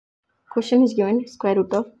Question is given square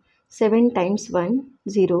root of 7 times 1,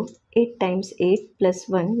 0, 8 times 8 plus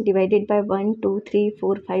 1 divided by 1, 2, 3,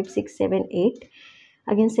 4, 5, 6, 7, 8.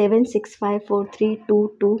 Again 7, 6, 5, 4, 3,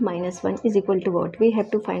 2, 2 minus 1 is equal to what? We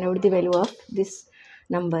have to find out the value of this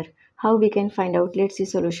number. How we can find out? Let's see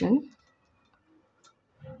solution.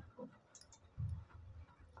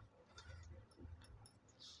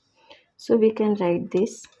 So we can write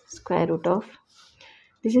this square root of,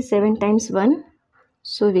 this is 7 times 1.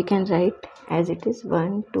 So we can write as it is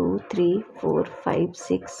 1, 2, 3, 4, 5,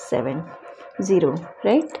 6, 7, 0,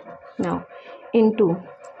 right? Now into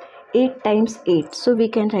 8 times 8. So we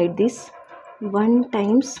can write this 1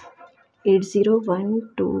 times 8, 0, 1,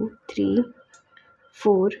 2, 3,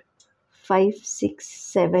 4, 5, 6,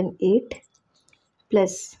 7, 8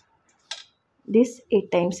 plus this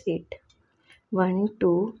 8 times 8. 1,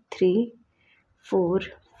 2, 3, 4,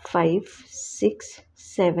 5, 6,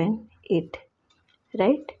 7, 8,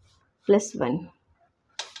 right? Plus 1.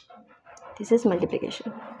 This is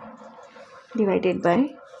multiplication. Divided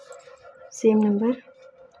by same number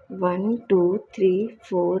 1, 2, 3,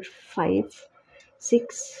 4, 5,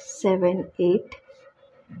 6, 7, 8,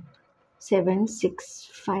 7, 6,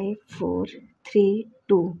 5, 4, 3,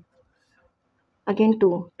 2. Again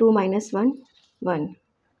 2. 2 minus 1, 1.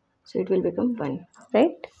 So it will become 1,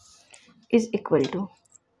 right? Is equal to.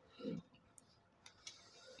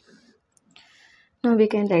 Now we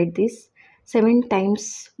can write this 7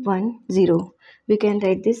 times 1, 0. We can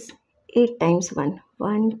write this 8 times 1.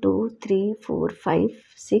 1, 2, 3, 4, 5,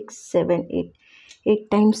 6, 7, 8.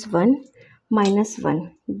 8 times 1 minus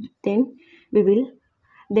 1. Then we will,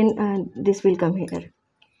 this will come here.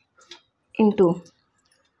 Into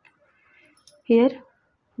here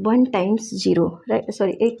 1 times 0, right?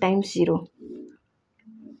 Sorry, 8 times 0.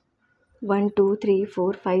 1, 2, 3,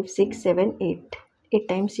 4, 5, 6, 7, 8. 8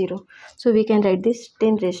 times 0. So we can write this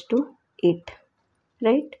 10 raised to 8,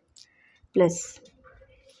 right? Plus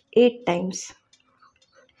 8 times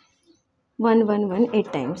 1, 1, 1,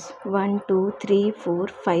 8 times 1, 2, 3, 4,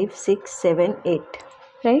 5, 6, 7, 8,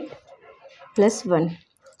 right? Plus 1.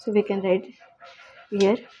 So we can write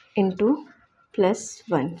here into plus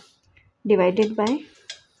 1 divided by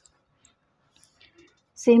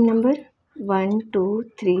same number 1,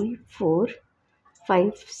 2, 3, 4,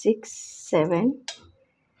 5, 6, 7,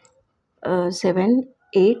 7,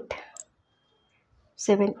 8,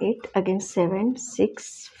 7, 8, again 7,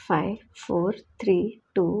 6, 5, 4, 3,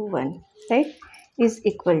 2, 1, right? Is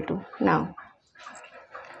equal to. Now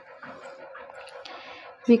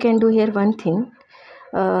we can do here one thing.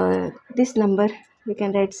 This number we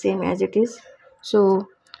can write same as it is. So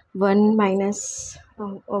 1 minus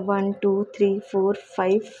 1, 2, 3, 4,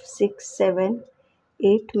 5, 6, 7,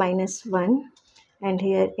 8 minus 1, and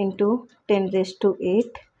here into 10 raised to 8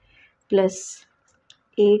 plus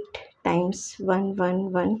 8 times 1,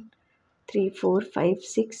 1, 1, 3, 4, 5,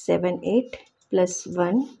 6, 7, 8 plus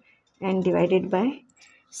 1 and divided by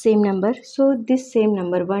same number. So this same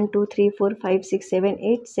number 1, 2, 3, 4, 5, 6, 7,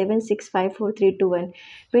 8, 7, 6, 5, 4, 3, 2, 1.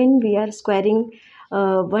 When we are squaring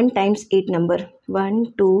 1 times 8 number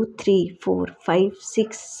 1, 2, 3, 4, 5,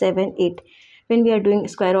 6, 7, 8. When we are doing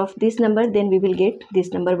square of this number, then we will get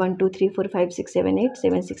this number 1, 2, 3, 4, 5, 6, 7, 8,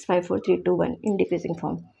 7, 6, 5, 4, 3, 2, 1 in decreasing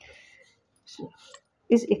form. So,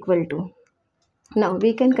 is equal to. Now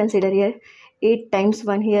we can consider here 8 times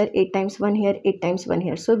 1 here, 8 times 1 here, 8 times 1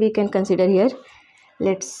 here. So we can consider here,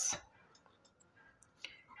 let's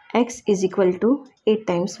x is equal to 8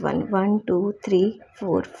 times 1. 1, 2, 3,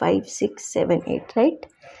 4, 5, 6, 7, 8, right?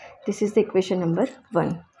 This is the equation number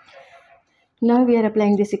 1. Now we are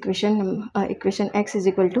applying this equation, equation x is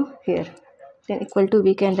equal to here. Then equal to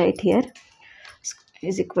we can write here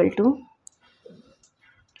is equal to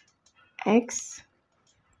x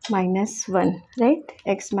minus 1, right?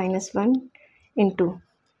 X minus 1 into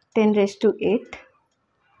 10 raised to 8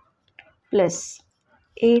 plus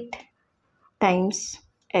 8 times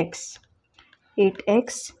x,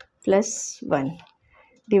 8x plus 1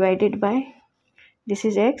 divided by, this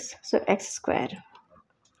is x, so x square,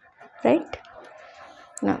 right?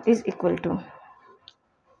 Now is equal to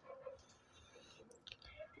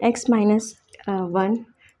x minus 1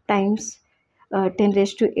 times 10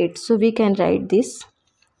 raised to 8. So we can write this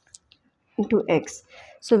into x.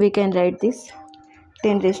 So we can write this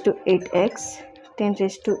 10 raised to 8x, 10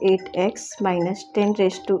 raised to 8x minus 10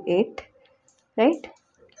 raised to 8, right?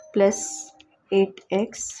 Plus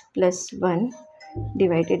 8x plus 1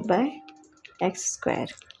 divided by x square.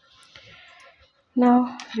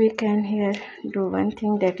 Now we can here do one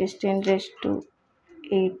thing, that is 10 raised to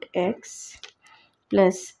 8x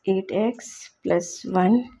plus 8x plus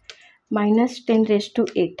 1 minus 10 raised to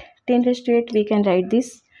 8. 10 raised to 8 we can write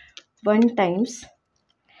this 1 times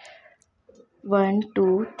 1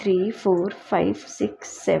 2 3 4 5 6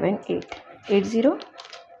 7 8 80.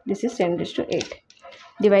 This is 10 raised to 8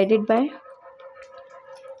 divided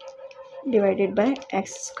by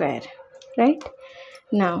x square, right?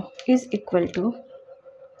 Now is equal to,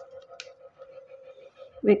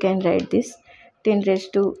 we can write this 10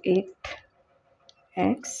 raised to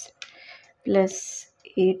 8x plus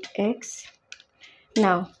 8x.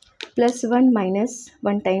 Now plus 1 minus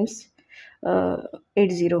 1 times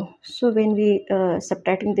 80. So when we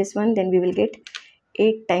subtracting this one, then we will get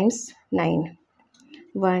 8 times 9.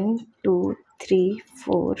 1 2 3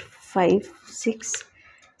 4 5 6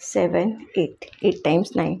 7 8. 8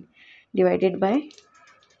 times 9 divided by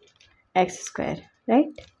x square, right?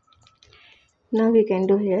 Now we can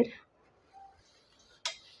do here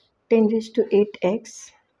 10 raised to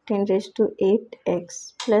 8x, 10 raised to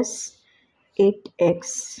 8x plus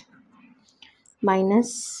 8x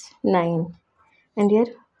minus 9, and here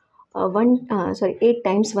 8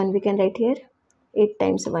 times 1 we can write here, 8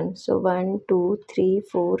 times 1, so 1 2 3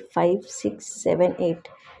 4 5 6 7 8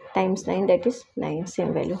 times 9, that is 9,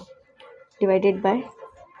 same value, divided by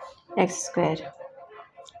x square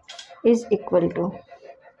is equal to,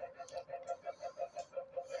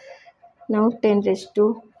 now 10 raised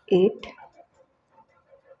to 8x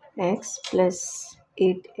plus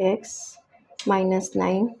 8x minus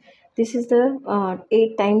 9. This is the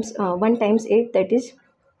 8 times 1 times 8, that is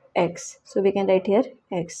x, so we can write here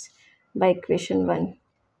x by equation 1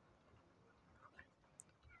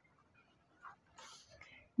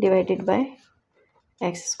 divided by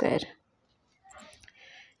x square.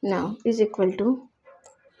 Now is equal to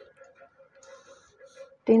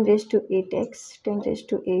 10 raised to 8x, 10 raised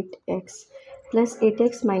to 8x plus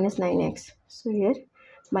 8x minus 9x, so here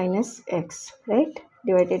minus x, right,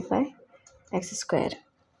 divided by x square.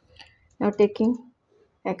 Now taking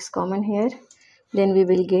x common here, then we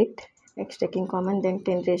will get x taking common, then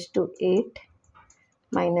 10 raised to 8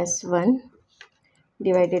 minus 1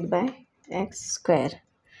 divided by x square,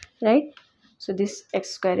 right? So this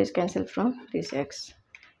x square is cancelled from this x,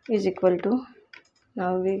 is equal to,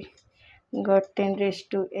 now we got 10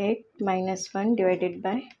 raised to 8 minus 1 divided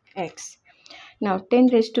by x. Now 10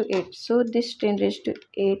 raised to 8, so this 10 raised to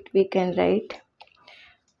 8 we can write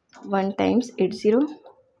 1 times 80,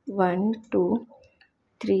 1 2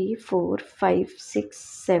 3 4 5 6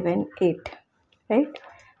 7 8, right,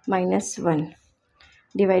 minus 1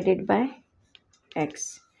 divided by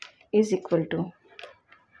x is equal to,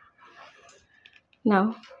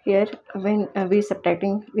 now here when we are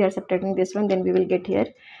subtracting this one, then we will get here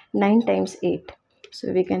 9 times 8,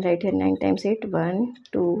 so we can write here 9 times 8, 1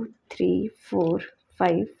 2 3 4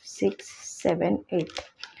 5 6 7 8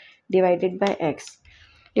 divided by x,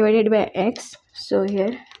 so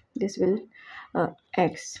here this will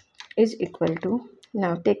x is equal to,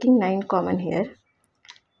 now taking 9 common here,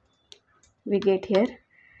 we get here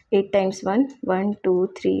 8 times 1, 1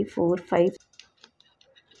 2 3 4 5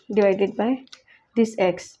 divided by this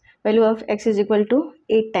x, value of x is equal to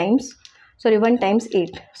 1 times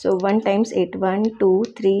 8, so 1 times 8, 1 2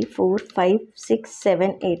 3 4 5 6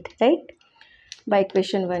 7 8, right, by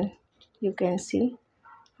equation 1. You can see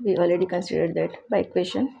we already considered that by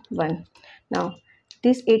equation 1. Now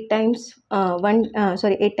this 8 times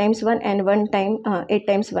 8 times 1 and 1 time 8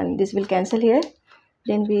 times 1, this will cancel here,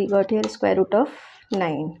 then we got here square root of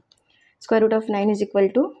 9. Square root of 9 is equal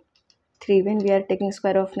to 3. When we are taking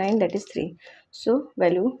square of 9, that is 3, so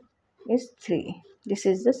value is 3. This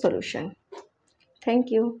is the solution. Thank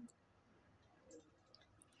you.